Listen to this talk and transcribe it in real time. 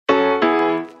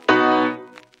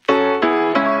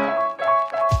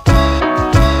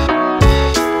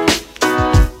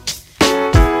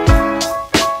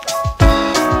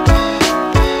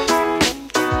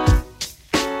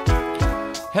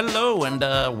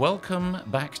welcome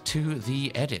back to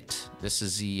The Edit. This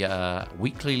is the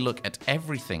weekly look at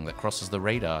everything that crosses the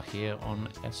radar here on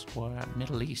Esquire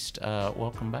Middle East.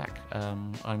 Welcome back.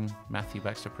 I'm Matthew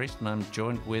Baxter-Priest, and I'm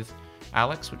joined with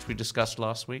Alex, which we discussed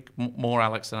last week. More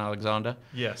Alex than Alexander.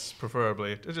 Yes,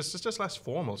 preferably. It's just less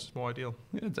formal. It's more ideal.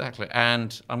 Exactly.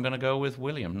 And I'm going to go with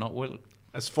William, not Will.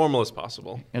 As formal as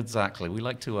possible. Exactly. We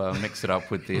like to mix it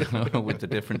up with the with the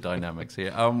different dynamics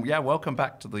here. Welcome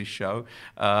back to the show.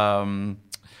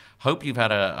 Hope you've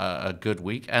had a good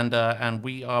week, and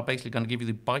we are basically going to give you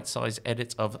the bite-sized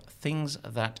edits of things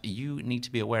that you need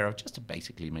to be aware of, just to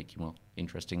basically make you more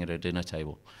interesting at a dinner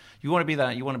table. You want to be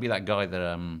that. You want to be that guy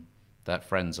that that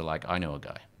friends are like, I know a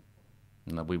guy.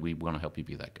 No, we want to help you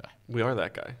be that guy. We are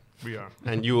that guy. We are.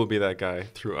 And you will be that guy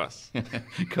through us.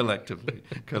 collectively.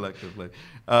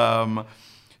 So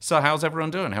how's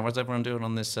everyone doing? How is everyone doing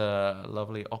on this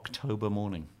lovely October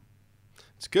morning?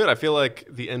 It's good. I feel like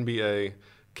the NBA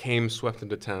came swept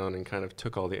into town and kind of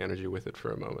took all the energy with it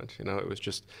for a moment. You know, it was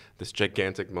just this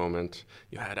gigantic moment.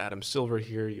 You had Adam Silver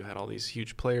here. You had all these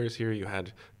huge players here. You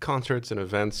had concerts and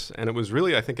events. And it was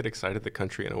really, I think it excited the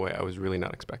country in a way I was really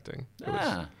not expecting.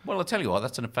 Well, I'll tell you what,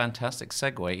 that's a fantastic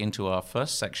segue into our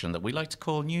first section that we like to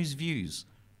call News, Views,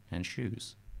 and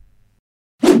Shoes.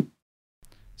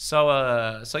 So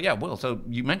Will, so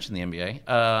you mentioned the NBA.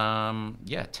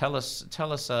 Tell us,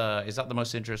 is that the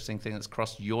most interesting thing that's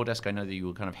crossed your desk? I know that you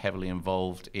were kind of heavily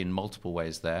involved in multiple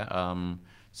ways there.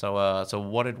 So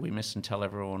what did we miss, and tell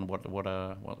everyone what we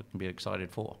can be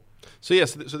excited for? So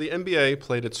the NBA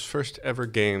played its first ever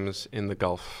games in the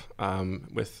Gulf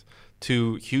with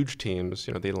two huge teams,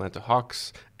 you know, the Atlanta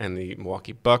Hawks and the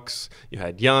Milwaukee Bucks. You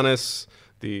had Giannis,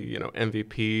 the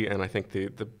MVP, and I think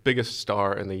the biggest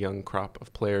star in the young crop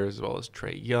of players, as well as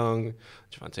Trae Young,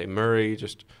 Javante Murray,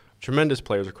 just tremendous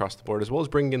players across the board, as well as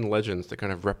bringing in legends to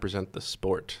kind of represent the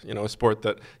sport. You know, a sport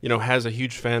that has a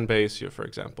huge fan base. For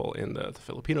example, in the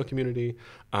Filipino community,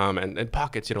 and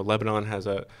pockets. Lebanon has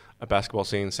a basketball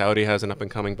scene. Saudi has an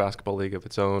up-and-coming basketball league of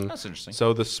its own. That's interesting.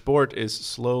 So the sport is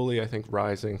slowly, I think,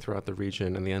 rising throughout the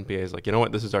region, and the NBA is like, you know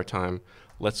what, this is our time.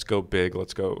 Let's go big.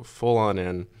 Let's go full on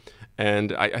in.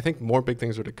 And I think more big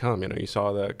things are to come. You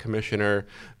saw the commissioner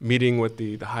meeting with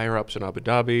the higher-ups in Abu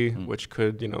Dhabi, which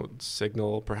could,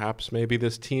 signal perhaps maybe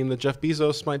this team that Jeff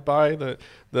Bezos might buy,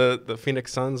 the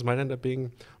Phoenix Suns might end up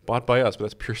being bought by us. But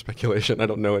that's pure speculation. I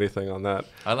don't know anything on that.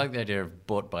 I like the idea of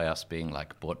bought by us being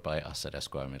like bought by us at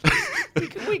Esquire Middle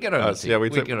East. we get our own team. Yeah, we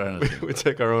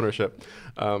take our ownership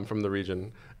from the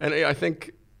region. And I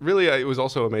think... Really, it was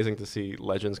also amazing to see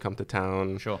legends come to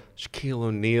town. Sure. Shaquille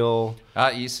O'Neal.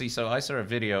 You see, so I saw a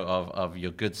video of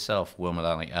your good self, Will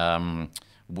Mullally,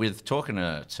 with talking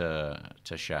to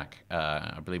Shaq.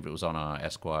 I believe it was on our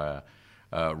Esquire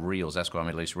Reels, Esquire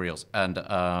Middle East Reels. And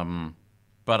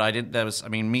but I did.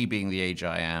 Me being the age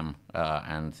I am,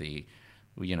 and the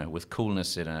with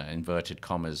coolness in inverted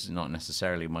commas, not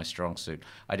necessarily my strong suit.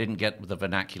 I didn't get the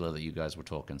vernacular that you guys were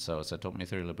talking, so talk me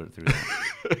through a little bit through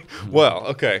that. Well,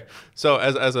 okay. So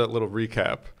as a little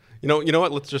recap, you know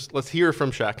what? Let's hear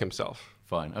from Shaq himself.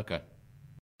 Fine. Okay.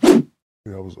 Yeah,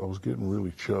 I was getting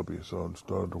really chubby, so I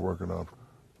started working out.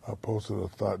 I posted a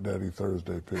Thought Daddy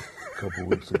Thursday pic a couple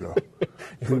weeks ago.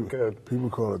 People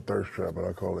call it Thirst Trap, but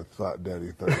I call it Thought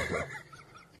Daddy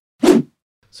Thursday.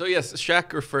 So yes,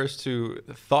 Shaq refers to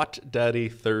Thought Daddy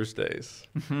Thursdays.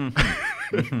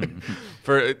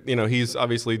 For he's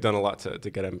obviously done a lot to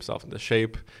get himself into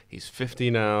shape. He's 50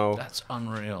 now. That's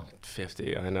unreal.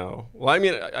 50, I know. Well,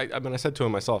 I said to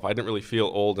him myself, I didn't really feel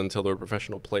old until there were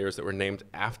professional players that were named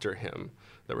after him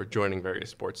that were joining various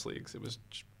sports leagues. It was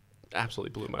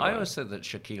absolutely blew my mind. I always said that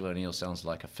Shaquille O'Neal sounds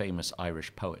like a famous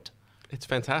Irish poet. It's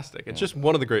fantastic. It's just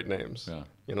one of the great names. Yeah.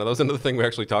 That was another thing we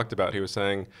actually talked about. He was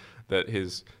saying that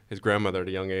his grandmother at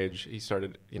a young age, he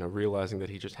started, realizing that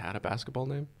he just had a basketball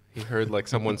name. He heard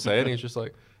someone say it, and he's just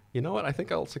like, you know what? I think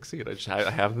I'll succeed.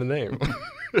 I have the name.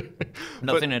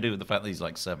 Nothing to do with the fact that he's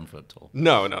 7 foot tall.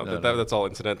 No, that's all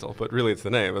incidental. But really, it's the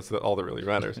name. That's all that really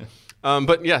matters.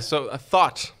 But yeah, so a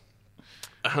thought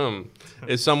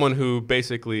is someone who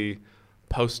basically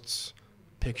posts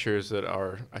pictures that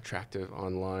are attractive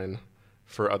online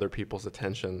for other people's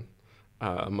attention,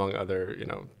 among other,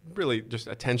 really just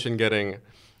attention-getting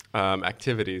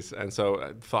activities. And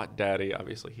so Thought Daddy,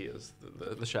 obviously he is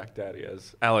the Shaq Daddy,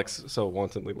 as Alex so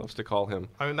wantonly loves to call him.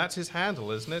 That's his handle,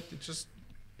 isn't it?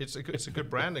 It's a good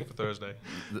branding for Thursday.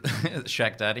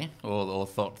 Shaq Daddy or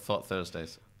Thought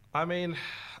Thursdays? I mean,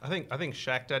 I think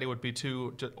Shaq Daddy would be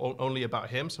only about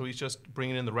him, so he's just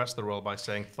bringing in the rest of the world by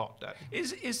saying Thought Daddy.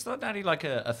 Is Thought Daddy like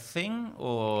a thing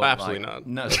or Absolutely like,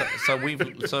 not. No. So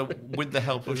with the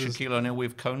help of Shaquille O'Neal,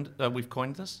 we've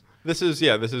coined this. This is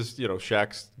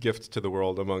Shaq's gift to the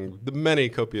world among the many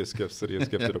copious gifts that he has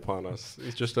gifted upon us.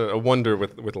 He's just a wonder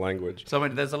with language. So I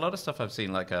mean, there's a lot of stuff I've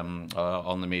seen like on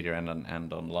the media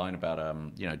and online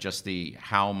about just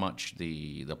how much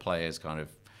the players kind of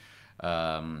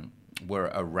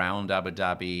were around Abu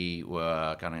Dhabi,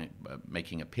 were kind of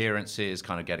making appearances,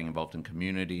 kind of getting involved in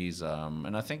communities,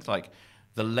 and I think like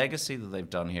the legacy that they've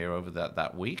done here over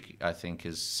that week, I think,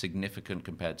 is significant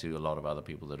compared to a lot of other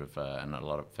people that have and a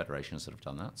lot of federations that have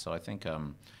done that. So I think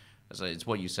it's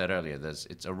what you said earlier.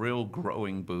 It's a real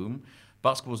growing boom.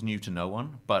 Basketball's new to no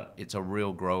one, but it's a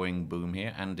real growing boom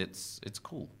here, and it's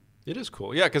cool. It is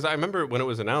cool, yeah. Because I remember when it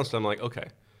was announced, I'm like, okay,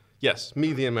 yes,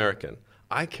 me, the American,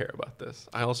 I care about this.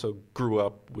 I also grew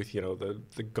up with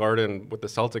the Garden with the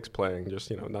Celtics playing,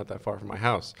 just not that far from my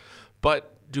house.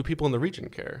 But do people in the region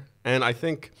care? And I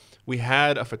think we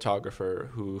had a photographer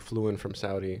who flew in from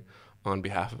Saudi on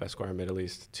behalf of Esquire Middle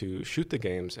East to shoot the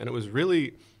games, and it was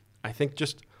really, I think,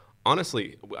 just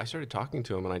honestly, I started talking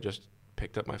to him, and I just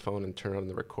picked up my phone and turned on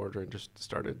the recorder and just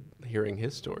started hearing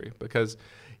his story, because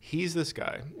he's this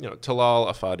guy, Talal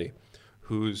Afadi,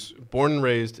 who's born and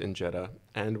raised in Jeddah,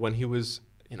 and when he was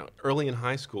early in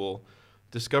high school,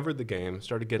 discovered the game,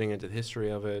 started getting into the history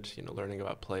of it, learning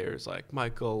about players like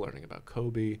Michael, learning about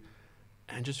Kobe,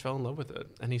 and just fell in love with it.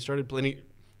 And he started playing. He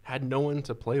had no one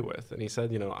to play with, and he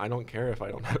said, I don't care if I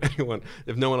don't have anyone.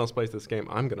 If no one else plays this game,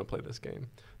 I'm going to play this game.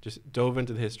 Just dove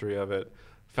into the history of it,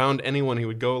 found anyone. He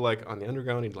would go like on the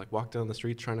underground. He'd like walk down the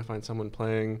streets trying to find someone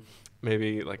playing,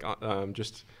 maybe like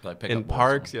just like in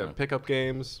parks, pickup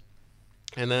games.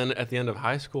 And then at the end of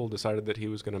high school, decided that he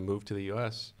was going to move to the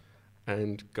U.S.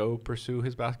 and go pursue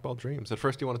his basketball dreams. At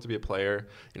first, he wanted to be a player,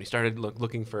 and he started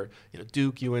looking for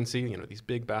Duke, UNC, these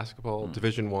big basketball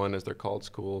Division I, as they're called,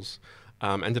 schools.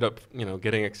 Ended up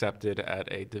getting accepted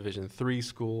at a Division III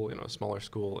school, a smaller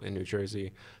school in New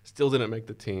Jersey. Still didn't make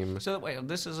the team. So wait,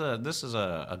 this is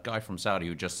a guy from Saudi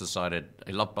who just decided,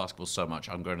 I love basketball so much,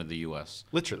 I'm going to the U.S.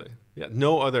 Literally, yeah.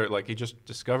 No other, he just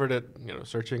discovered it,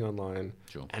 searching online,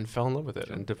 Sure. and fell in love with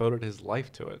it, and devoted his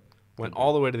life to it. Went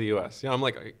all the way to the U.S. Yeah, I'm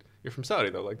like, you're from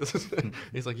Saudi though, this is.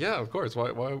 He's like, yeah, of course.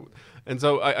 Why? And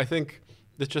so I think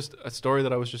it's just a story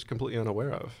that I was just completely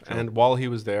unaware of. Sure. And while he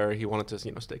was there, he wanted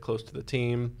to stay close to the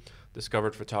team.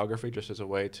 Discovered photography just as a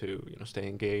way to stay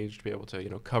engaged, be able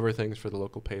to cover things for the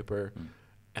local paper,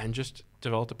 and just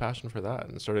developed a passion for that,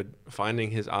 and started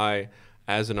finding his eye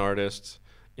as an artist.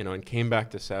 And came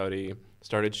back to Saudi.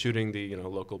 Started shooting the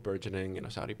local burgeoning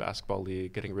Saudi basketball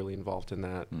league, getting really involved in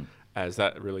that. As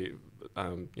that really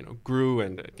grew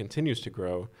and continues to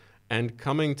grow. And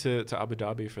coming to Abu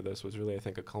Dhabi for this was really, I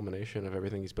think, a culmination of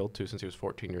everything he's built to since he was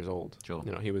 14 years old. Sure.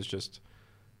 He was just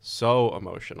so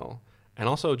emotional, and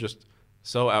also just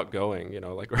so outgoing.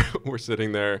 We're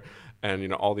sitting there,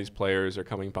 and all these players are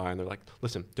coming by, and they're like,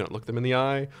 "Listen, do not look them in the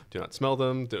eye, do not smell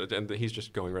them." And he's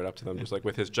just going right up to them, just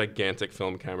with his gigantic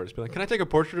film camera, just be like, "Can I take a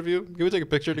portrait of you? Can we take a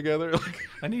picture together?"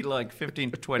 I need 15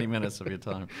 to 20 minutes of your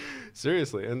time.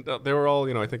 Seriously, and they were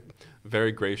all, I think,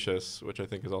 very gracious, which I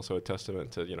think is also a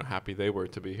testament to happy they were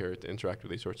to be here to interact with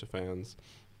these sorts of fans.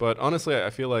 But honestly, I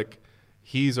feel like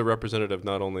he's a representative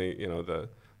not only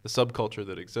the subculture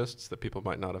that exists that people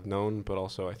might not have known, but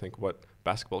also I think what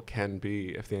basketball can be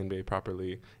if the NBA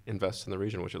properly invests in the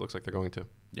region, which it looks like they're going to.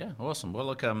 Yeah, awesome. Well,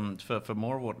 look, for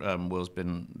more of what Will's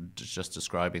been just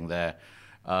describing there,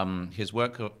 his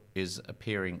work is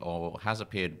appearing or has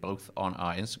appeared both on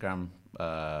our Instagram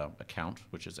account,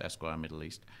 which is Esquire Middle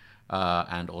East,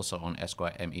 and also on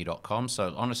EsquireME.com.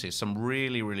 So honestly, it's some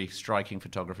really, really striking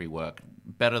photography work.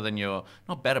 Better than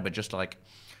not better, but just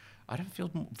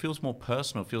feels more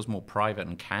personal, feels more private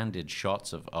and candid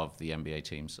shots of the NBA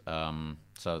teams. And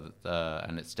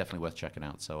it's definitely worth checking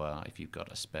out. So if you've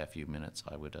got a spare few minutes,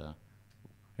 I would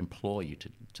implore you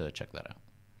to check that out.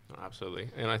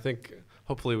 Absolutely. And I think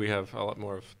hopefully we have a lot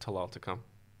more of Talal to come.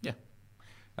 Yeah.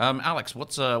 Alex,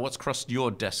 what's crossed your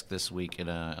desk this week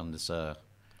on this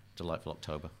delightful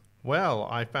October? Well,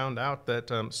 I found out that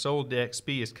Seoul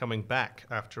DXB is coming back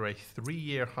after a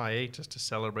 3-year hiatus to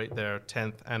celebrate their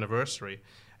 10th anniversary.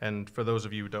 And for those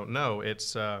of you who don't know,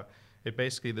 it's a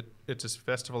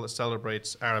festival that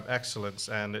celebrates Arab excellence,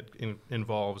 and it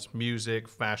involves music,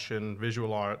 fashion,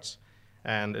 visual arts,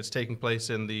 and it's taking place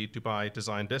in the Dubai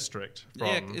Design District.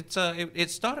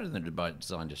 It started in the Dubai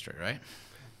Design District, right?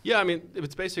 Yeah, I mean, it was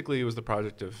the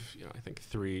project of, I think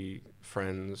 3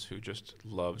 friends who just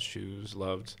loved shoes,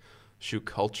 loved shoe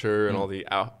culture and all the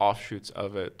offshoots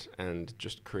of it, and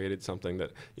just created something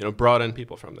that, you know, brought in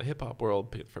people from the hip hop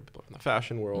world, from people from the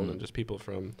fashion world, and just people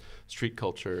from street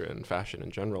culture and fashion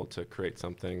in general to create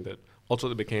something that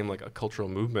ultimately became like a cultural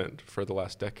movement for the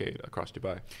last decade across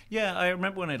Dubai. Yeah, I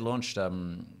remember when it launched. I've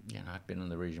been in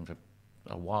the region for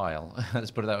a while.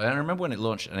 Let's put it that way. And I remember when it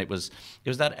launched, and it was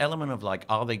that element of like,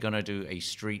 are they going to do a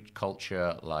street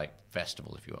culture like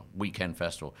festival, if you will, weekend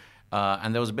festival?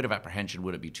 And there was a bit of apprehension.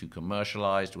 Would it be too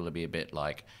commercialized? Will it be a bit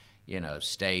like, you know,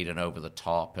 staid and over the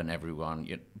top and everyone?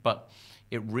 But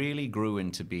it really grew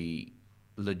into be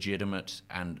legitimate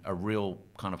and a real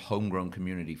kind of homegrown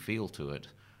community feel to it.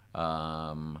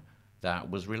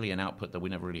 That was really an output that we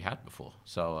never really had before.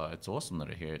 So it's awesome that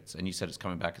and you said it's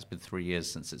coming back. It's been 3 years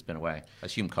since it's been away. I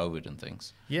assume COVID and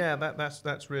things. Yeah,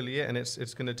 that's really it. And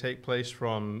it's going to take place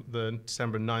from the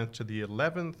December 9th to the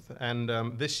 11th.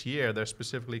 And this year, they're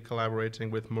specifically collaborating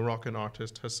with Moroccan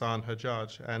artist Hassan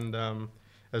Hajjaj.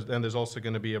 And there's also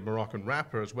going to be a Moroccan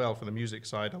rapper as well for the music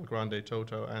side, El Grande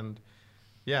Toto. And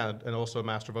also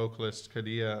master vocalist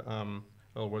Kadia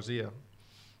El Wazia.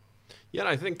 Yeah, and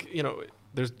I think, you know,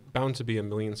 there's bound to be a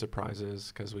million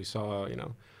surprises because we saw, you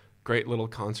know, great little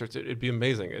concerts. It'd be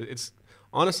amazing. It's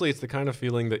honestly, it's the kind of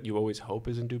feeling that you always hope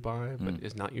is in Dubai, but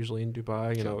is not usually in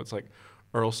Dubai. You know, it's like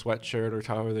Earl Sweatshirt or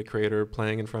Tyler, the Creator,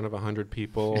 playing in front of 100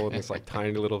 people in this like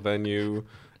tiny little venue,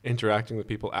 interacting with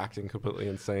people, acting completely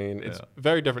insane. It's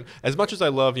very different. As much as I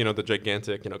love, you know, the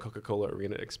gigantic, you know, Coca-Cola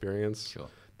Arena experience,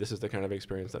 this is the kind of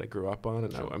experience that I grew up on,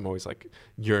 and I'm always like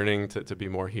yearning to be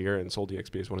more here. And Seoul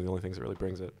DXB is one of the only things that really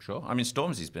brings it. Sure. I mean,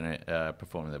 Stormzy's been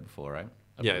performing there before, right?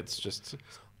 Yeah, it's just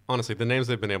honestly the names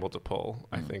they've been able to pull.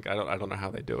 I think I don't know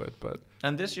how they do it, but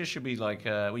and this year should be like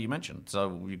what you mentioned.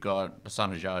 So you got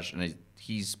Hassan Hajjaj, and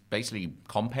he's basically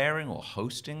comparing or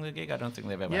hosting the gig. I don't think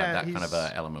they've ever had that kind of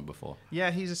element before.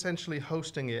 Yeah, he's essentially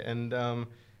hosting it, and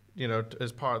you know,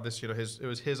 as part of this, you know, it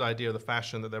was his idea of the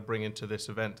fashion that they're bringing to this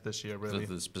event this year, really.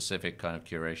 The specific kind of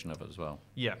curation of it as well.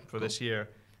 Yeah, for this year.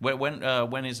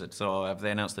 When is it? So have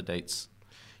they announced the dates?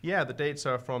 Yeah, the dates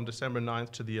are from December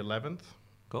 9th to the 11th.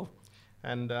 Cool.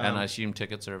 And I assume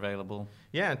tickets are available?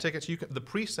 Yeah, and tickets, the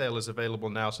pre-sale is available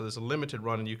now, so there's a limited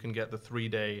run and you can get the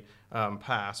 3-day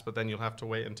pass, but then you'll have to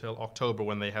wait until October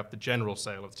when they have the general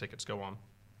sale of the tickets go on.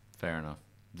 Fair enough.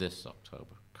 This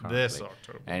October. This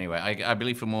October. Anyway, I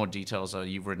believe for more details,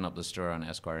 you've written up the story on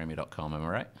EsquireEMI.com, am I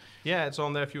right? Yeah, it's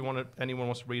on there if anyone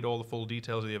wants to read all the full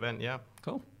details of the event, yeah.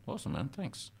 Cool. Awesome, man.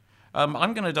 Thanks. I'm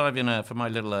going to dive in for my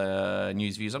little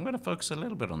news views. I'm going to focus a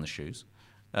little bit on the shoes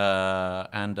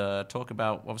and talk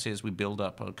about, obviously, as we build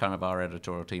up, kind of our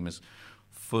editorial team is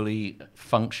fully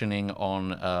functioning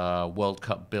on World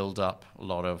Cup build-up, a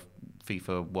lot of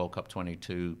FIFA World Cup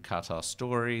 22 Qatar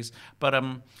stories. But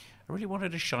I really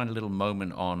wanted to shine a little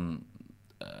moment on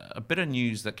a bit of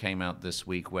news that came out this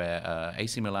week where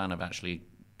AC Milan have actually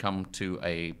come to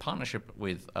a partnership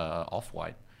with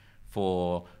Off-White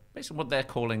for basically what they're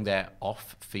calling their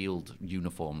off-field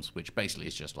uniforms, which basically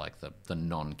is just like the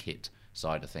non-kit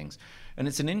side of things. And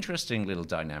it's an interesting little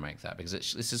dynamic that, because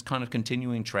this is kind of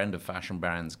continuing trend of fashion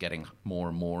brands getting more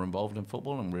and more involved in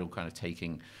football and real kind of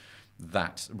taking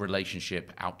that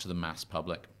relationship out to the mass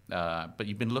public. But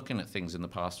you've been looking at things in the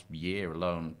past year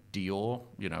alone. Dior,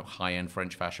 you know, high-end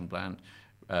French fashion brand,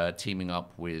 teaming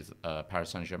up with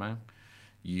Paris Saint-Germain.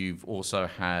 You've also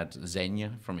had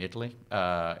Zegna from Italy,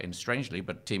 and strangely,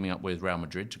 but teaming up with Real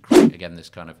Madrid to create, again, this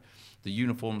kind of the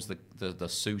uniforms, the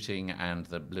suiting, and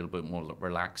the little bit more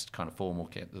relaxed kind of formal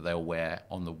kit that they'll wear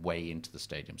on the way into the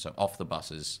stadium. So off the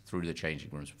buses, through the changing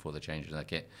rooms before they change their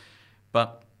kit.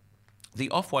 But the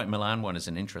Off-White Milan one is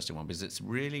an interesting one because it's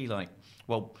really like,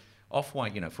 well,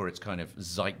 Off-White, you know, for its kind of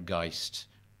zeitgeist,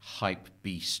 hype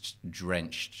beast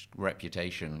drenched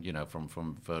reputation, you know,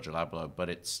 from Virgil Abloh, but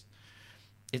it's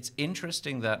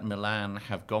interesting that Milan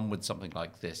have gone with something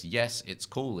like this. Yes, it's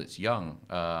cool, it's young,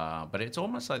 but it's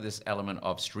almost like this element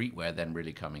of streetwear then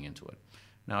really coming into it.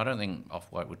 Now, I don't think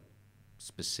Off-White would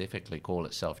specifically call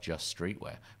itself just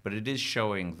streetwear, but it is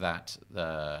showing that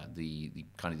the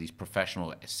kind of these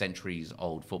professional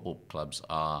centuries-old football clubs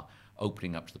are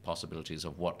opening up to the possibilities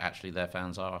of what actually their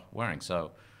fans are wearing.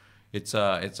 So it's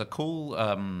a cool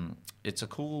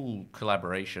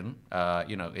collaboration.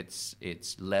 You know,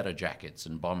 it's leather jackets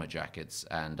and bomber jackets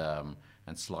and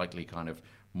slightly kind of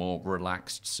more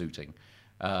relaxed suiting.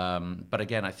 But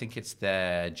again, I think it's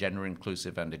their gender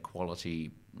inclusive and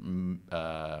equality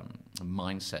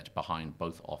mindset behind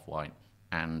both Off-White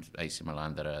and AC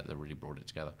Milan that really brought it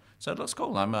together. So it looks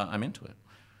cool. I'm into it.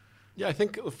 Yeah, I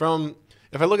think if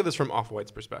I look at this from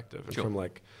Off-White's perspective and Sure. from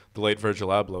like the late Virgil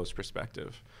Abloh's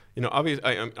perspective,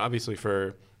 obviously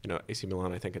for AC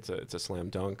Milan, I think it's a slam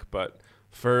dunk. But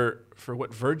for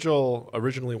what Virgil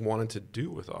originally wanted to do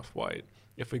with Off-White,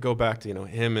 if we go back to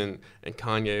him and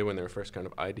Kanye when they were first kind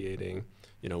of ideating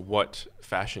what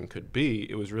fashion could be,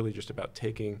 it was really just about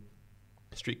taking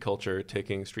street culture,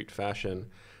 taking street fashion,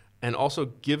 and also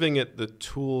giving it the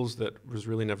tools that was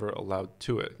really never allowed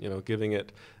to it. Giving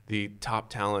it the top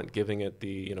talent, giving it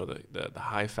the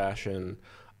high fashion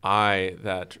eye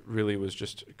that really was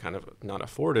just kind of not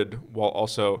afforded, while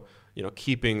also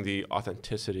keeping the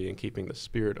authenticity and keeping the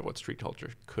spirit of what street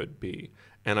culture could be.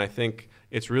 And I think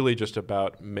it's really just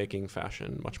about making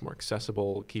fashion much more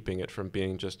accessible, keeping it from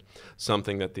being just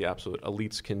something that the absolute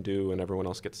elites can do and everyone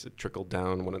else gets it trickled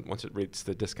down once it reaches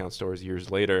the discount stores years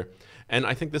later. And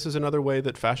I think this is another way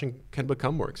that fashion can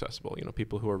become more accessible.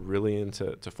 People who are really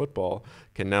into football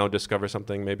can now discover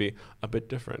something maybe a bit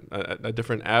different, a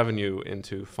different avenue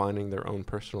into finding their own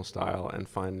personal style and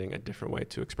finding a different way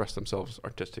to express themselves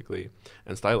artistically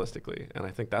and stylistically. And I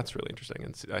think that's really interesting.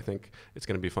 And I think it's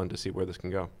going to be fun to see where this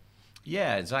can go.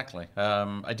 Yeah, exactly.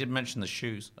 I did mention the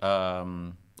shoes.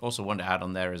 Also wanted to add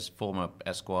on there is former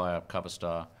Esquire cover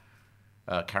star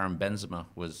Karim Benzema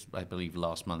was, I believe,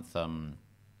 last month.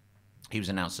 He was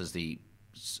announced as the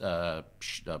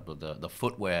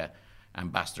footwear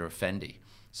ambassador of Fendi.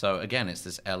 So again, it's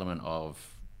this element of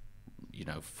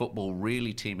football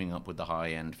really teaming up with the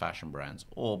high-end fashion brands,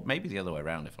 or maybe the other way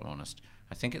around, if I'm honest.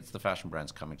 I think it's the fashion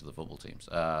brands coming to the football teams.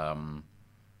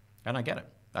 And I get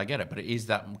it, but it is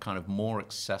that kind of more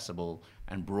accessible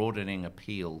and broadening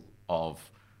appeal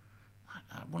of,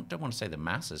 don't want to say the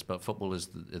masses, but football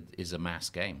is a mass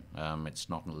game. It's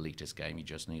not an elitist game. You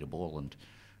just need a ball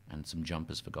and some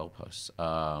jumpers for goalposts.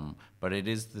 But it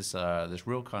is this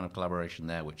real kind of collaboration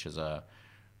there, which is going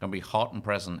to be hot and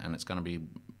present, and it's going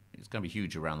to be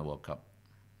huge around the World Cup.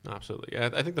 Absolutely.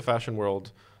 I think the fashion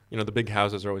world, the big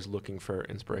houses are always looking for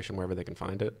inspiration wherever they can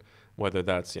find it, whether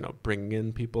that's, bringing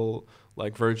in people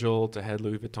like Virgil to head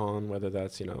Louis Vuitton, whether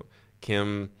that's,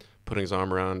 Kim putting his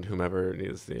arm around whomever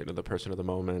is the person of the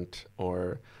moment,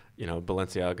 or,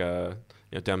 Balenciaga,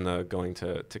 Demna going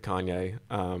to Kanye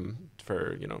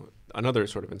for, another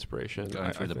sort of inspiration.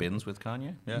 Going through the bins with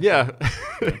Kanye? Yeah.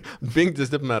 Being as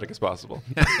diplomatic as possible.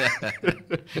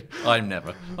 I'm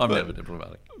never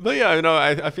diplomatic. But yeah,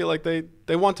 I feel like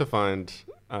they want to find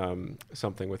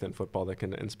something within football that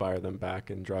can inspire them back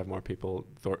and drive more people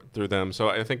through them. So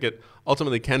I think it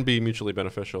ultimately can be mutually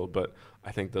beneficial, but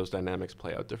I think those dynamics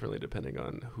play out differently depending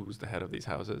on who's the head of these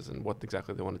houses and what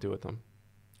exactly they want to do with them.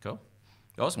 Cool.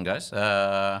 Awesome, guys.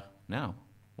 Now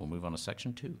we'll move on to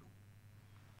section 2.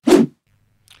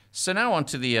 So now on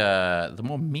to the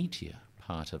more meatier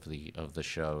part of the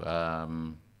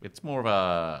show. It's more of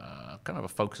a kind of a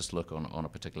focused look on a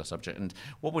particular subject. And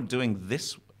what we're doing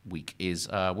this week is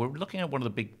we're looking at one of the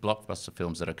big blockbuster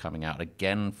films that are coming out,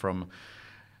 again from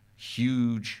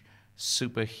huge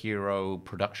superhero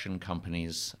production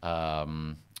companies,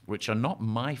 which are not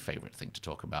my favorite thing to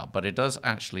talk about, but it does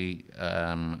actually,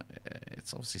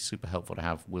 it's obviously super helpful to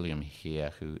have William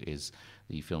here, who is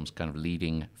the film's kind of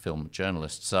leading film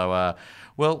journalist. So,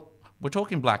 well, we're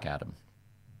talking Black Adam.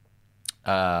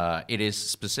 It is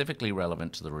specifically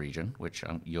relevant to the region, which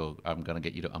I'm going to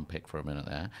get you to unpick for a minute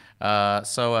there.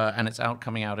 And it's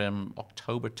coming out in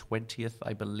October 20th,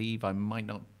 I believe. I might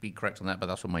not be correct on that, but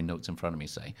that's what my notes in front of me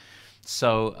say.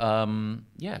 So,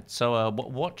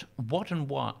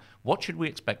 what should we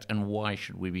expect, and why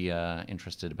should we be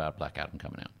interested about Black Adam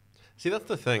coming out? See, that's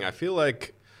the thing. I feel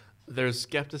like there's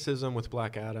skepticism with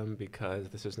Black Adam because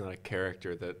this is not a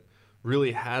character that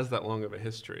really has that long of a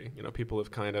history. People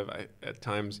have kind of, at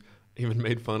times, even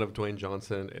made fun of Dwayne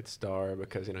Johnson at Star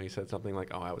because, he said something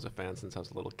like, I was a fan since I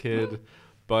was a little kid.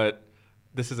 But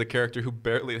this is a character who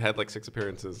barely had like 6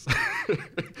 appearances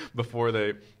before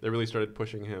they really started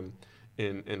pushing him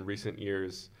in recent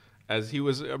years, as he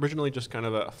was originally just kind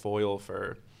of a foil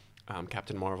for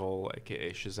Captain Marvel,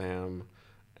 aka Shazam.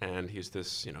 And he's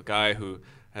this, guy who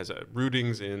has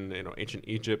rootings in, ancient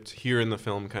Egypt. Here in the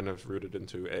film, kind of rooted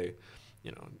into a,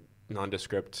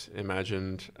 nondescript,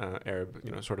 imagined Arab,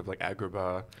 sort of like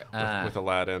Agrabah with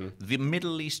Aladdin. The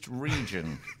Middle East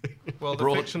region. Well,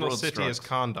 the fictional city is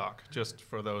Kahndaq, just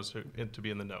for those who to be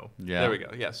in the know. Yeah. There we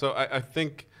go. Yeah. So I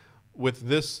think with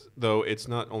this, though, it's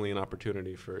not only an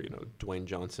opportunity for Dwayne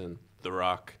Johnson The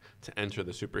Rock to enter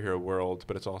the superhero world,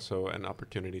 but it's also an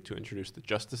opportunity to introduce the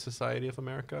Justice Society of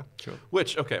America. Sure.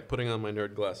 Which, okay, putting on my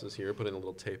nerd glasses here, putting a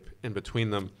little tape in between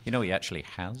them. You know, he actually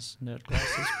has nerd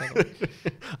glasses, by the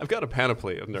way. I've got a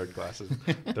panoply of nerd glasses.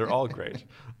 They're all great.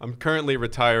 I'm currently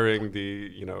retiring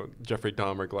the, Jeffrey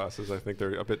Dahmer glasses. I think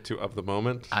they're a bit too of the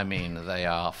moment. I mean, they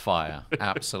are fire,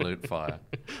 absolute fire.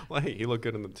 Well, hey, he looked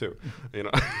good in them too.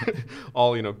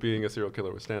 All, being a serial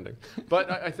killer withstanding.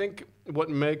 But I think what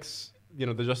makes,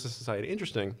 the Justice Society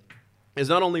interesting is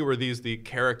not only were these the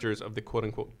characters of the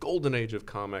quote-unquote golden age of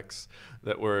comics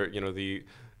that were,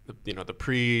 the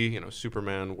pre,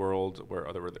 Superman world where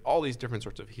there were all these different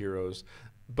sorts of heroes,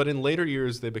 but in later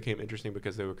years they became interesting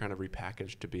because they were kind of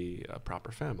repackaged to be a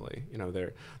proper family.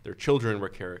 Their children were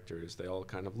characters. They all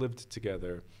kind of lived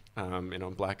together.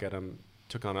 Black Adam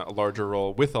took on a larger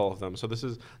role with all of them. So this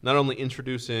is not only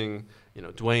introducing,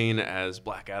 Dwayne as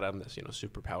Black Adam, this,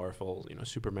 super powerful,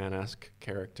 Superman-esque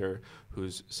character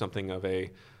who's something of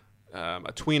a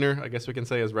tweener, I guess we can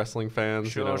say, as wrestling fans.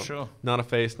 Sure. Not a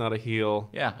face, not a heel.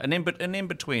 Yeah, an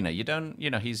in-betweener. You don't,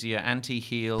 he's your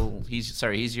anti-heel.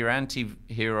 He's your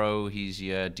anti-hero. He's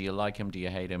your, do you like him? Do you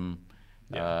hate him?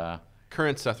 Yeah.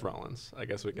 Current Seth Rollins, I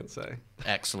guess we can say.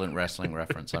 Excellent wrestling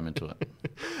reference. I'm into it.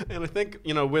 And I think,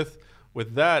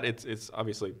 with that, it's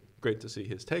obviously great to see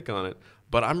his take on it.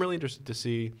 But I'm really interested to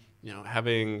see,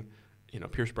 having,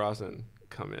 Pierce Brosnan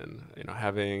come in,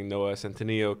 having Noah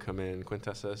Centineo come in,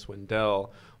 Quintessa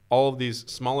Swindell, all of these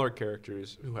smaller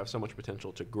characters who have so much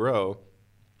potential to grow.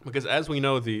 Because as we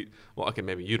know,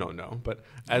 maybe you don't know, but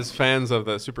as fans of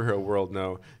the superhero world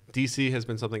know, DC has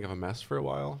been something of a mess for a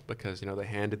while because, they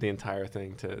handed the entire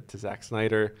thing to Zack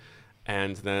Snyder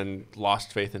and then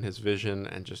lost faith in his vision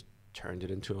and just turned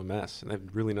it into a mess. And they've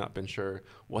really not been sure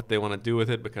what they want to do with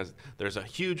it because there's a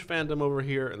huge fandom over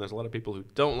here and there's a lot of people who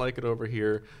don't like it over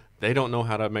here. They don't know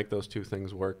how to make those two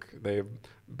things work. They've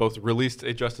both released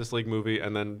a Justice League movie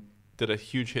and then did a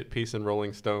huge hit piece in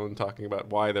Rolling Stone talking about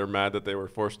why they're mad that they were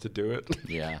forced to do it.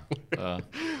 Yeah.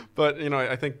 But,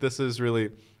 I think this is really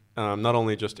not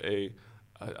only just a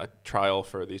trial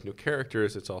for these new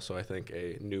characters, it's also, I think,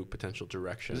 a new potential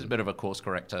direction. It's a bit of a course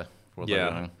corrector for what Yeah.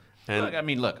 they're doing.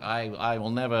 And look, I will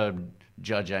never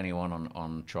judge anyone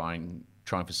on trying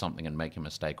for something and make a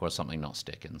mistake or something not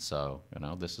sticking. So,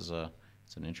 this is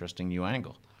it's an interesting new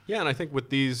angle. Yeah, and I think with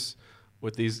these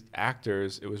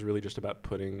actors, it was really just about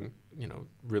putting,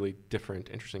 really different,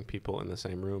 interesting people in the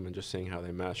same room and just seeing how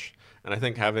they mesh. And I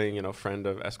think having, friend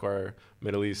of Esquire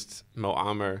Middle East, Mo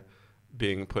Amer,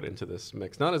 being put into this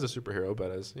mix, not as a superhero,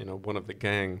 but as, one of the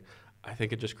gang, I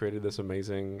think it just created this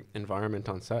amazing environment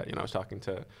on set. I was talking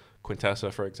to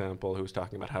Quintessa, for example, who was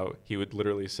talking about how he would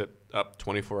literally sit up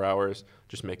 24 hours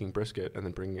just making brisket and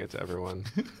then bringing it to everyone.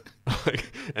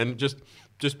 And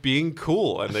just being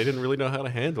cool. And they didn't really know how to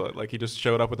handle it. He just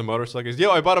showed up with a motorcycle. He's,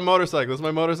 yo, I bought a motorcycle. This is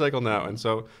my motorcycle now. And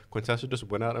so Quintessa just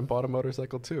went out and bought a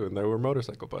motorcycle too. And they were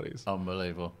motorcycle buddies.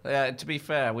 Unbelievable. Yeah, to be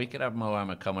fair, we could have Mo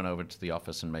Amer coming over to the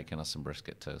office and making us some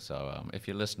brisket too. So if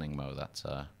you're listening, Mo, that's,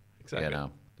 Exactly.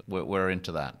 We're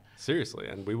into that. Seriously,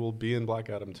 and we will be in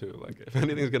Black Adam too. If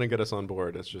anything's going to get us on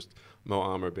board, it's just Mo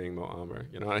Amer being Mo Amer.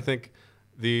 I think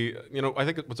I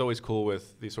think what's always cool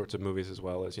with these sorts of movies as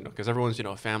well is, because everyone's,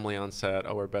 a family on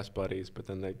set, we're best buddies, but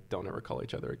then they don't ever call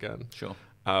each other again. Sure.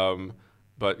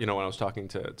 But, when I was talking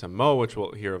to Mo, which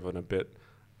we'll hear of in a bit,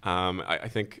 I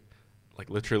think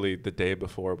literally the day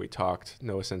before we talked,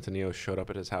 Noah Centineo showed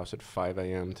up at his house at 5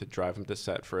 a.m. to drive him to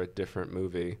set for a different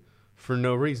movie for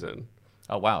no reason.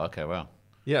 Oh, wow. Okay, wow.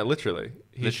 Yeah, literally.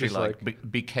 He's Literally,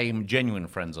 just became genuine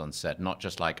friends on set, not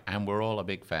just and we're all a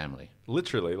big family.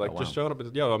 Literally, wow. Just showed up.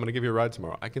 Yo, I'm gonna give you a ride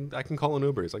tomorrow. I can call an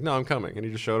Uber. He's like, no, I'm coming. And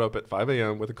he just showed up at 5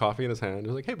 a.m. with a coffee in his hand. He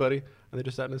was like, hey, buddy. And they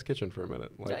just sat in his kitchen for a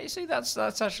minute. Yeah, you see, that's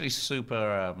actually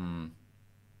super.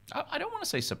 I don't want to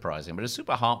say surprising, but it's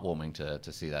super heartwarming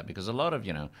to see that because a lot of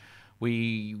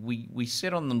we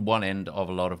sit on the one end of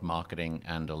a lot of marketing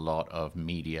and a lot of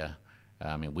media.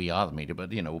 I mean, we are the media,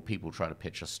 but, people try to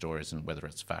pitch us stories, and whether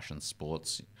it's fashion,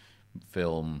 sports,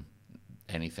 film,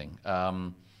 anything.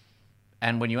 And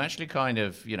when you actually kind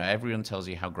of, everyone tells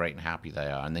you how great and happy they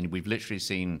are. And then we've literally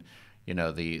seen,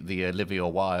 the Olivia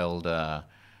Wilde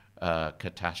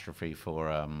catastrophe for,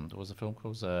 what was the film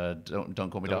called?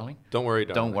 Don't Call Me Darling? Don't Worry,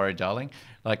 Darling. Don't Worry, Darling.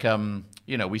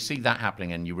 We see that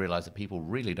happening, and you realize that people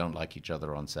really don't like each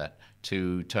other on set,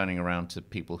 to turning around to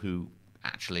people who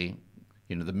actually...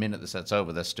 the minute the set's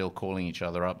over, they're still calling each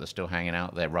other up. They're still hanging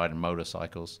out. They're riding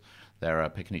motorcycles. They're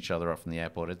picking each other up from the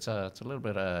airport. It's a little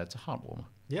bit. It's a heartwarmer.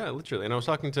 Yeah, literally. And I was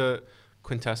talking to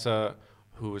Quintessa,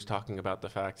 who was talking about the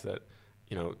fact that,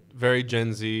 very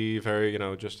Gen Z, very,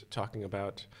 just talking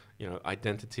about,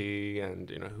 identity and,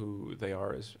 who they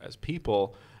are as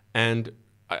people. And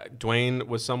Dwayne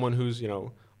was someone who's,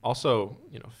 also,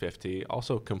 50,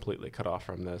 also completely cut off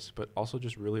from this, but also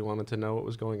just really wanted to know what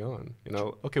was going on.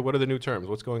 Okay, what are the new terms?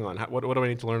 What's going on? What do I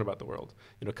need to learn about the world?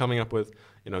 Coming up with,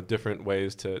 different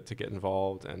ways to get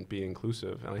involved and be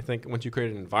inclusive. And I think once you create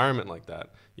an environment like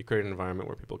that, you create an environment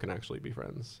where people can actually be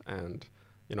friends. And,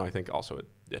 I think also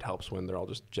it helps when they're all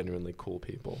just genuinely cool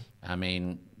people. I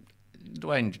mean,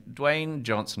 Dwayne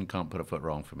Johnson can't put a foot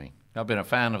wrong for me. I've been a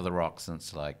fan of The Rock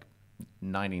since like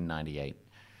 1998.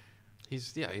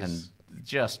 And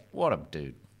just what a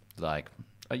dude. Like,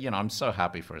 I'm so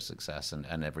happy for his success and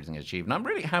everything achieved. And I'm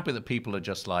really happy that people are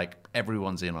just like,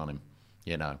 everyone's in on him,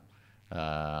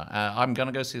 I'm going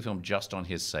to go see the film just on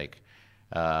his sake,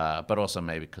 but also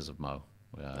maybe because of Mo.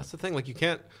 That's the thing. Like, you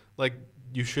can't, like,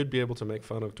 you should be able to make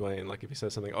fun of Dwayne. Like, if he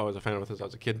says something, I was a fan of him since I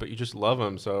was a kid, but you just love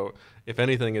him. So, if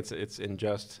anything, it's in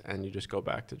jest, and you just go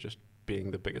back to just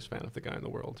being the biggest fan of the guy in the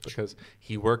world because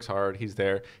he works hard, he's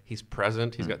there, he's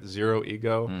present, he's got zero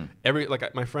ego.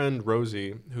 My friend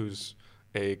Rosie, who's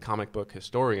a comic book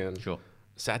historian,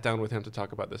 sat down with him to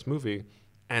talk about this movie,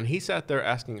 and he sat there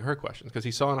asking her questions because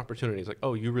he saw an opportunity. He's like,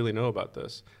 oh, you really know about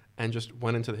this, and just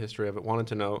went into the history of it, wanted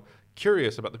to know,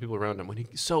 curious about the people around him when he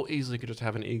so easily could just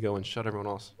have an ego and shut everyone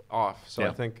else off. So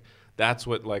I think that's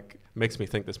what makes me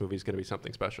think this movie is going to be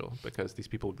something special because these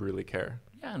people really care.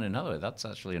 Yeah, and another way, that's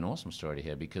actually an awesome story to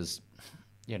hear because,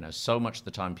 so much of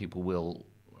the time people will,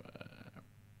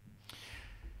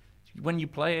 when you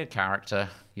play a character,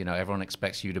 everyone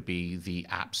expects you to be the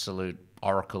absolute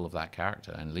oracle of that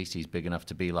character. And at least he's big enough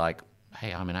to be like,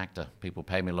 hey, I'm an actor. People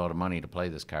pay me a lot of money to play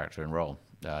this character and role.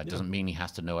 It doesn't mean he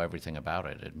has to know everything about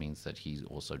it. It means that he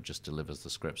also just delivers the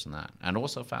scripts and that. And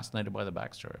also fascinated by the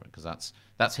backstory because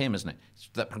that's him, isn't it? It's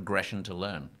that progression to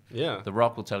learn. Yeah. The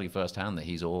Rock will tell you firsthand that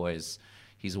he's a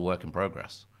work in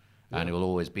progress. Yeah. And he will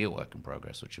always be a work in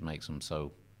progress, which makes him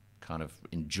so kind of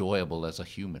enjoyable as a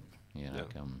human.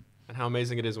 And how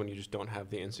amazing it is when you just don't have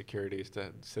the insecurities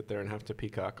to sit there and have to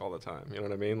peacock all the time. You know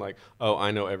what I mean? Like, oh,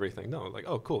 I know everything. No, like,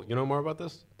 oh, cool. You know more about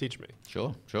this? Teach me.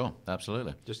 Sure.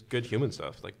 Absolutely. Just good human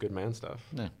stuff, like good man stuff.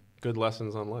 Yeah. Good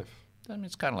lessons on life. I mean,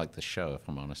 it's kind of like the show, if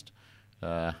I'm honest.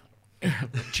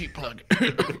 Cheap plug.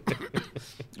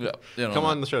 Come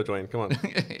on the show, Dwayne. Come on.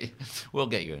 We'll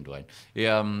get you in, Dwayne.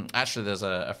 Yeah, actually, there's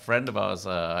a friend of ours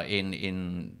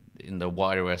in the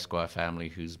wider Esquire family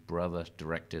whose brother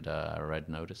directed Red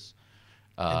Notice.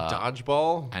 And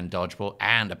Dodgeball?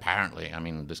 And apparently, I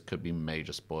mean, this could be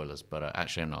major spoilers, but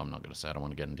actually, no, I'm not going to say. I don't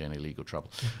want to get into any legal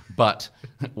trouble. But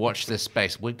watch this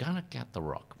space. We're going to get The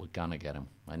Rock. We're going to get him.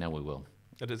 I know we will.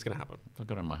 It is going to happen. I've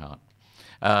got it in my heart.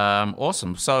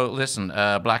 Awesome. So, listen,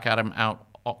 Black Adam out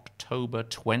October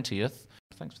 20th.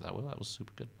 Thanks for that, Will. That was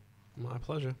super good. My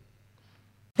pleasure.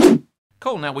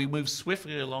 Cool. Now we move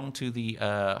swiftly along to the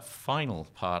final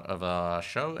part of our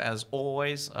show. As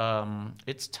always,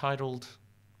 it's titled,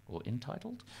 or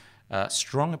entitled,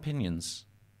 Strong Opinions,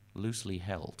 Loosely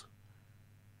Held.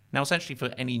 Now, essentially,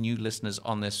 for any new listeners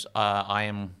on this, I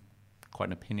am quite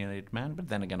an opinionated man, but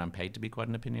then again, I'm paid to be quite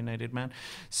an opinionated man.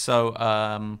 So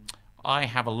I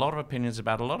have a lot of opinions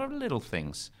about a lot of little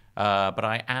things, but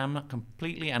I am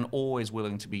completely and always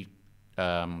willing to be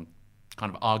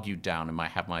kind of argued down and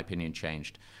might have my opinion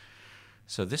changed.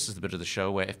 So this is the bit of the show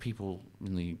where if people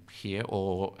here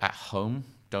or at home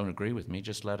don't agree with me,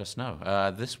 just let us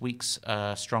know. This week's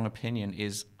strong opinion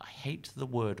is I hate the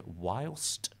word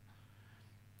whilst.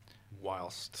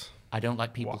 Whilst. I don't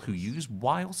like people who use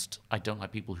whilst. I don't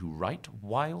like people who write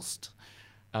whilst.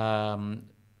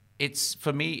 It's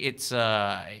for me.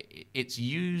 It's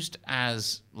used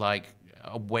as like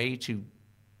a way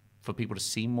for people to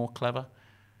seem more clever.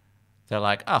 They're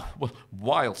like, oh, well,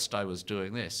 whilst I was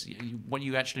doing this. What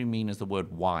you actually mean is the word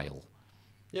while.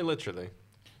 Yeah, literally.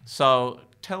 So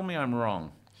tell me I'm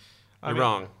wrong. You're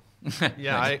wrong.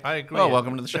 Yeah, I agree. Well,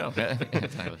 welcome to the show.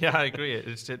 Yeah, I agree.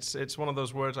 It's one of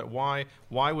those words like why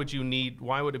would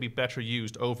it be better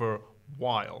used over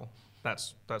while?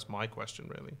 That's my question,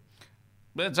 really.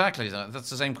 Exactly. That's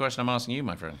the same question I'm asking you,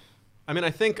 my friend. I mean,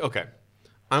 I think, okay,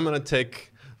 I'm going to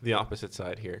take the opposite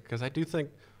side here because I do think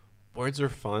words are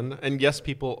fun, and yes,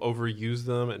 people overuse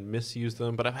them and misuse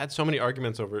them, but I've had so many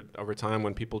arguments over time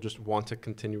when people just want to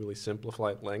continually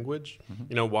simplify language.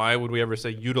 Mm-hmm. Why would we ever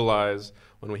say utilize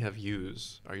when we have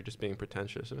use? Are you just being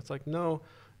pretentious? And it's like, no,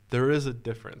 there is a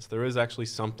difference. There is actually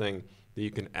something that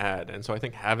you can add. And so I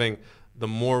think having the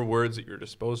more words at your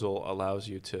disposal allows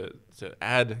you to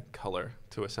add color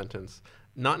to a sentence,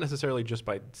 not necessarily just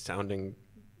by sounding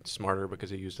smarter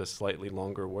because you used a slightly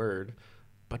longer word,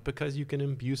 but because you can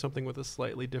imbue something with a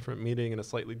slightly different meaning and a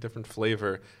slightly different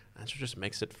flavor, that's what just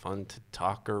makes it fun to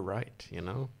talk or write, you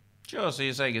know? Sure. So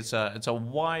you're saying it's a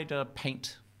wider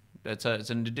paint. It's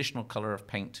an additional color of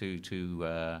paint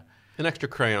to. An extra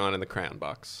crayon in the crayon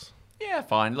box. Yeah,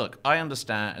 fine. Look, I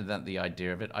understand that the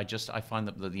idea of it. I find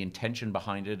that the intention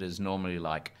behind it is normally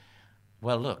like,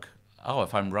 well, look. Oh,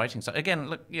 if I'm writing so again,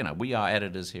 look, we are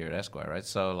editors here at Esquire, right?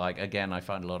 So, like, again, I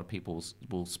find a lot of people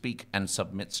will speak and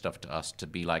submit stuff to us to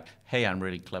be like, hey, I'm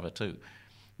really clever too.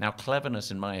 Now,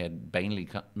 cleverness in my head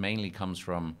mainly comes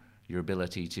from your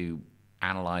ability to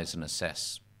analyze and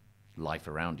assess life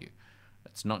around you.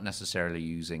 It's not necessarily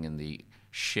using in the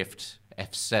Shift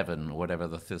F7 or whatever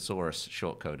the thesaurus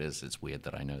shortcode is. It's weird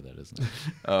that I know that, isn't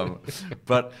it?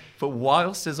 But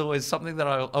whilst there's always something that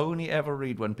I'll only ever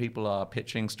read when people are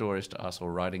pitching stories to us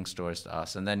or writing stories to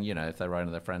us, and then, if they're writing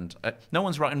to their friends, no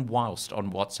one's writing whilst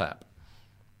on WhatsApp.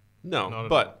 No,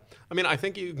 but, I mean, I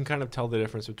think you can kind of tell the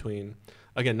difference between,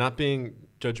 again, not being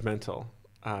judgmental,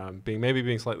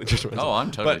 being slightly judgmental. Oh,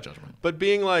 I'm totally judgmental. But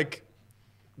being like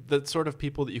the sort of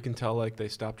people that you can tell like they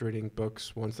stopped reading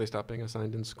books once they stopped being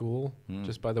assigned in school,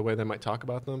 just by the way they might talk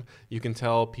about them. You can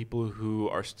tell people who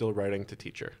are still writing to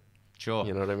teacher. Sure.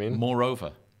 You know what I mean?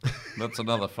 Moreover. That's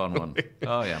another fun one.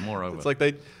 Oh, yeah, moreover. It's like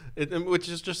which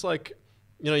is just like,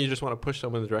 you just want to push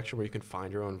someone in the direction where you can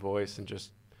find your own voice and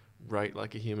just write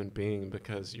like a human being,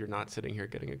 because you're not sitting here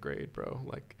getting a grade, bro.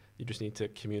 Like, you just need to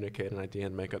communicate an idea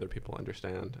and make other people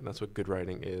understand, and that's what good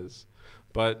writing is.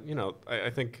 But,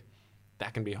 I think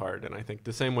that can be hard, and I think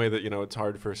the same way that, it's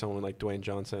hard for someone like Dwayne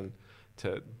Johnson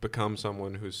to become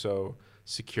someone who's so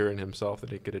secure in himself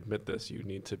that he could admit this, you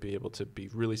need to be able to be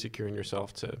really secure in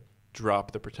yourself to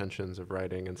drop the pretensions of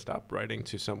writing and stop writing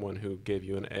to someone who gave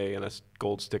you an A and a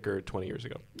gold sticker 20 years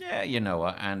ago. Yeah, you know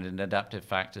what, and in adaptive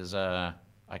factors, I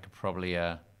could probably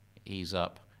ease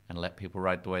up and let people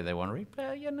write the way they want to read.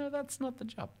 But, that's not the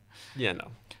job. Yeah,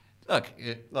 no. Look,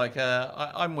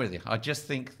 I'm with you. I just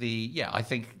think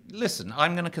listen,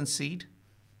 I'm going to concede.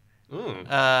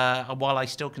 While I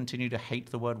still continue to hate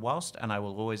the word whilst, and I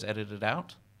will always edit it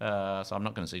out. So I'm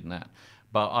not conceding that.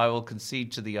 But I will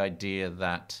concede to the idea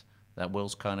that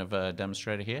Will's kind of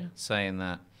demonstrated here, saying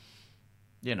that,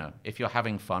 if you're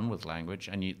having fun with language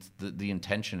and the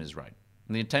intention is right.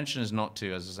 And the intention is not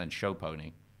to, as I said, show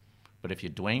pony. But if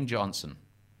you're Dwayne Johnson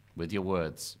with your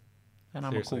words, then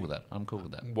I'm cool with that. I'm cool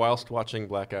with that. Whilst watching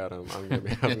Black Adam, I'm going to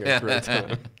be having a great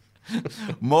time.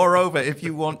 Moreover, if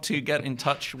you want to get in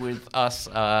touch with us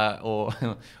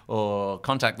or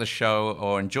contact the show,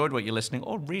 or enjoyed what you're listening,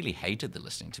 or really hated the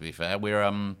listening, to be fair, we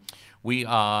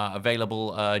are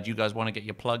available. Do you guys want to get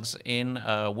your plugs in?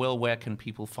 Will, where can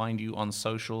people find you on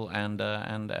social and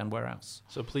where else?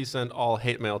 So please send all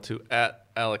hate mail to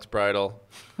 @AlexBridle.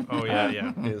 Oh,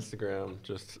 yeah. Instagram,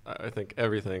 just I think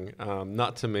everything.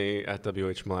 Not to me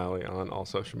 @WH Mullally on all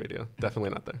social media.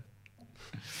 Definitely not there.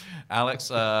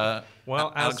 Alex?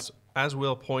 As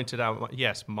Will pointed out,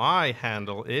 yes, my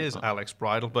handle is Alex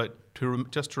Bridle, but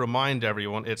just to remind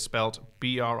everyone, it's spelled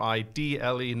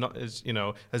BRIDLE, not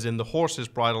as in the horse's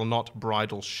bridle, not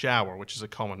bridal shower, which is a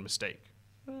common mistake.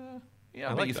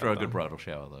 I bet you throw a good bridal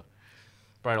shower, though.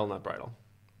 Bridle, not bridle.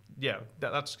 Yeah,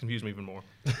 that's confused me even more.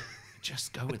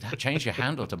 Just go with that. Change your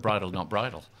handle to bridal, not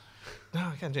bridal. No,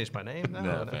 I can't change my name.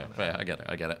 No. Fair. I get it.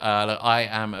 Look, I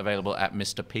am available at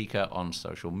Mr. Pika on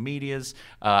social medias.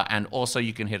 And also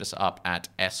you can hit us up at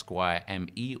Esquire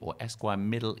ME or Esquire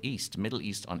Middle East. Middle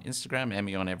East on Instagram,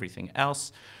 ME on everything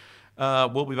else.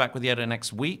 We'll be back with the editor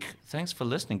next week. Thanks for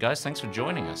listening, guys. Thanks for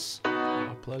joining us.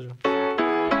 My pleasure.